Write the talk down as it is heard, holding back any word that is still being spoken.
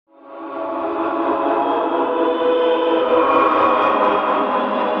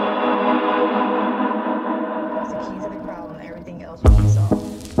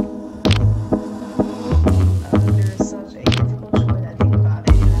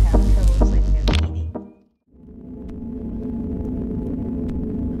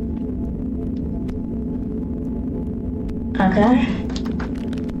Okay.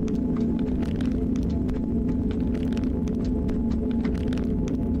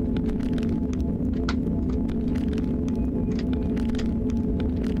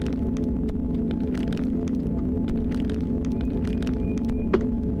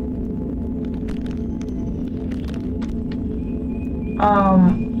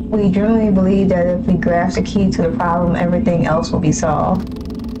 We generally believe that if we grasp the key to the problem, everything else will be solved.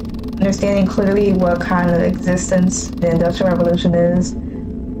 Understanding clearly what kind of existence the Industrial Revolution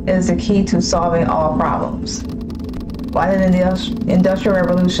is the key to solving all problems. Why did the Industrial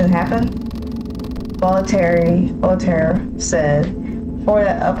Revolution happen? Voltaire said, "For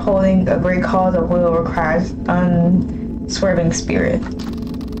that upholding a great cause of will requires unswerving spirit."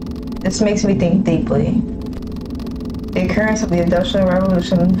 This makes me think deeply. The occurrence of the Industrial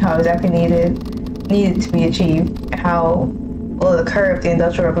Revolution, how exactly needed to be achieved, and how will it occur if the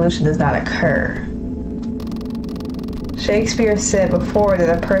Industrial Revolution does not occur. Shakespeare said before that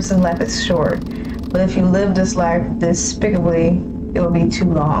a person's life is short, but if you live this life despicably, it will be too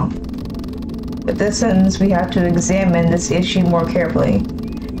long. With this sentence, we have to examine this issue more carefully.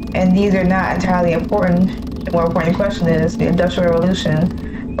 And these are not entirely important. The more important question is the Industrial Revolution.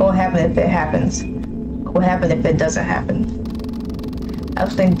 What will happen if it happens? What will happen if it doesn't happen? I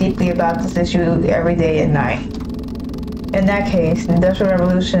was thinking deeply about this issue every day and night. In that case, the Industrial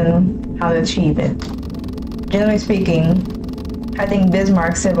Revolution, how to achieve it. Generally speaking, I think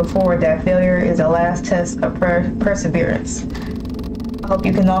Bismarck said before that failure is the last test of perseverance. I hope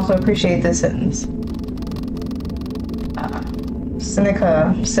you can also appreciate this sentence.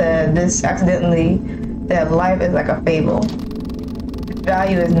 Seneca said this accidentally, that life is like a fable.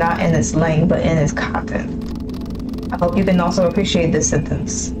 Value is not in its length, but in its content. I hope you can also appreciate this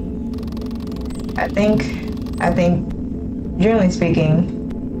sentence. I think, generally speaking,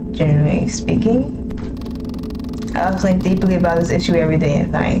 I also think deeply about this issue every day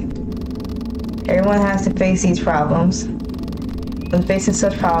and night. Everyone has to face these problems. When facing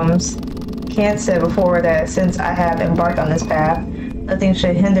such problems, Kant said before that since I have embarked on this path, nothing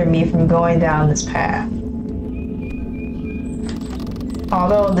should hinder me from going down this path.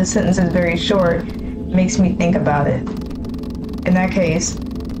 Although this sentence is very short, it makes me think about it. In that case,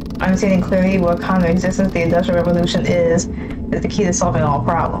 understanding clearly what kind of existence the Industrial Revolution is the key to solving all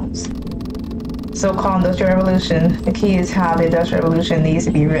problems. So-called Industrial Revolution, the key is how the Industrial Revolution needs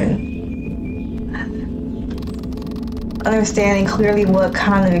to be written. Understanding clearly what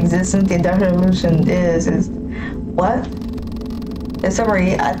kind of existence the Industrial Revolution is what? In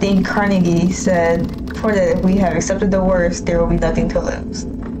summary, I think Carnegie said before that if we have accepted the worst, there will be nothing to lose.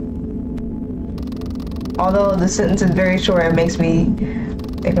 Although the sentence is very short, it makes me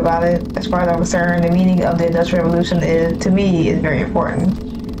think about it. As far as I'm concerned, the meaning of the Industrial Revolution to me, is very important.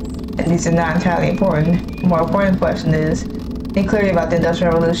 And these are not entirely important. The more important question is, think clearly about the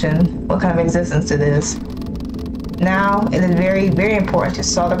Industrial Revolution, what kind of existence it is. Now, it is very, very important to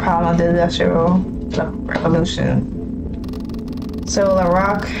solve the problem of the Industrial Revolution. So,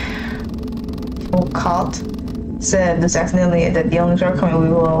 Foucault said this accidentally that the only shortcoming we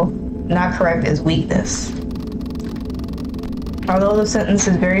will not correct is weakness. Although the sentence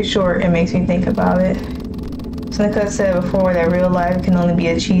is very short, it makes me think about it. Seneca said before that real life can only be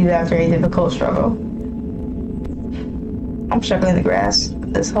achieved after a difficult struggle. I'm struggling to grasp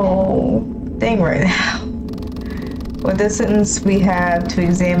this whole thing right now. With this sentence, we have to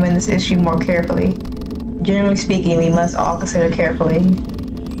examine this issue more carefully. Generally speaking, we must all consider carefully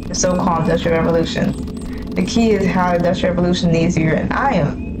the so-called Industrial Revolution. The key is how the Industrial Revolution needs to be written.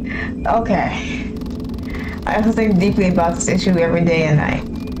 Okay. I also think deeply about this issue every day and night.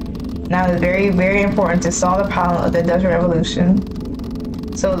 Now it is very, very important to solve the problem of the Industrial Revolution.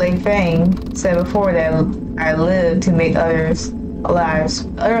 So Lei Feng said before that I live to make others' lives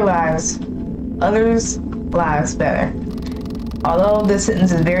better. Although this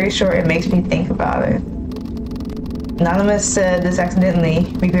sentence is very short, it makes me think about it. Anonymous said this accidentally,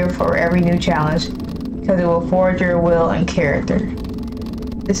 be grateful for every new challenge, because it will forge your will and character.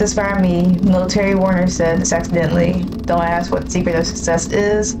 This inspired me. Military Warner said this accidentally, don't ask what the secret of success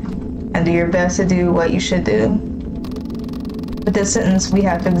is, and do your best to do what you should do. With this sentence, we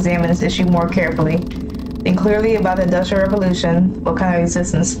have to examine this issue more carefully. Think clearly about the Industrial Revolution, what kind of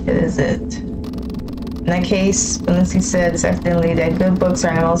existence is it? In that case, Belinsky said this accidentally that good books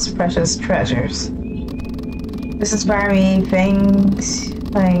are the most precious treasures. This inspired me. Feng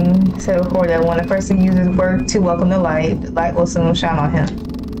said before that when a person uses work to welcome the light will soon shine on him.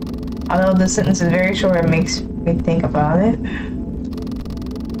 Although this sentence is very short, it makes me think about it.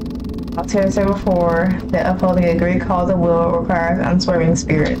 Voltaire said before that upholding a great cause of will requires unswerving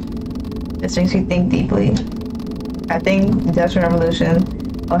spirit. This makes me think deeply. I think the Industrial Revolution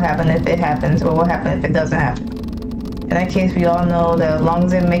will happen if it happens, or will happen if it doesn't happen. In that case, we all know that as long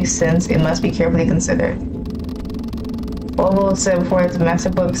as it makes sense, it must be carefully considered. Orwell said before that to master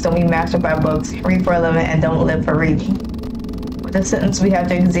books, don't be mastered by books, read for a living, and don't live for reading. With this sentence, we have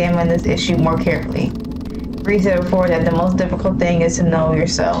to examine this issue more carefully. Reed said before that the most difficult thing is to know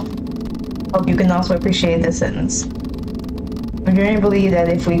yourself. Hope you can also appreciate this sentence. We generally believe that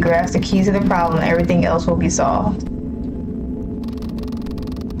if we grasp the keys to the problem, everything else will be solved.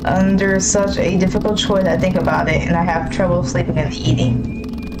 Under such a difficult choice, I think about it, and I have trouble sleeping and eating.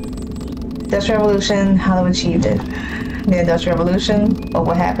 Industrial Revolution, how to achieve it. The Industrial Revolution, what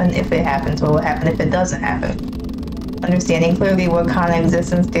will happen if it happens, what will happen if it doesn't happen. Understanding clearly what kind of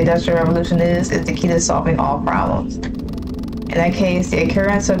existence the Industrial Revolution is the key to solving all problems. In that case, the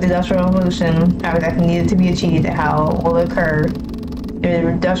occurrence of the Industrial Revolution, how exactly needed to be achieved, and how it will occur. The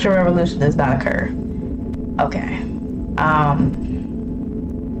Industrial Revolution does not occur. Okay.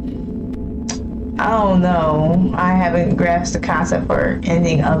 I don't know. I haven't grasped the concept or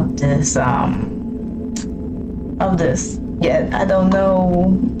anything of this yet. I don't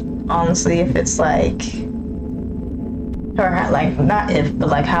know, honestly, if it's like, or like, not if, but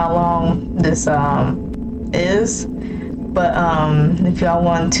like how long this is. But if y'all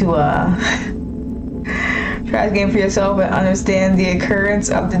want to try the game for yourself and understand the occurrence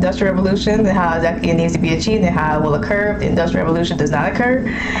of the Industrial Revolution and how exactly it needs to be achieved and how it will occur if the Industrial Revolution does not occur,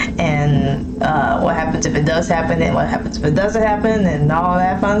 and what happens if it does happen and what happens if it doesn't happen and all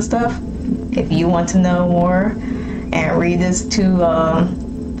that fun stuff. If you want to know more and read this to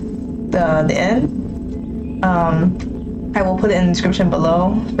the end, I will put it in the description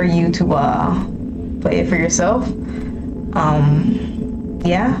below for you to play it for yourself.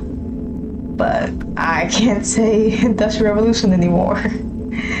 Yeah, but I can't say Industrial Revolution anymore.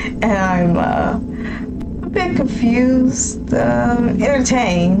 And I'm a bit confused,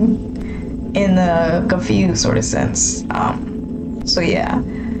 entertained in a confused sort of sense. So yeah,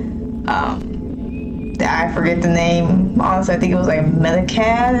 I forget the name. Honestly, I think it was like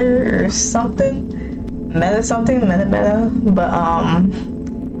Metashed or something. Meta. But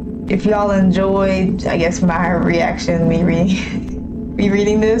if y'all enjoyed, I guess, my reaction, me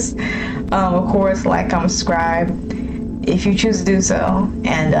reading this, of course, like, comment, subscribe if you choose to do so,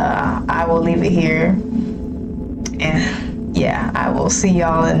 and I will leave it here. And yeah, I will see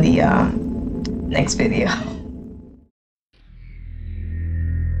y'all in the next video.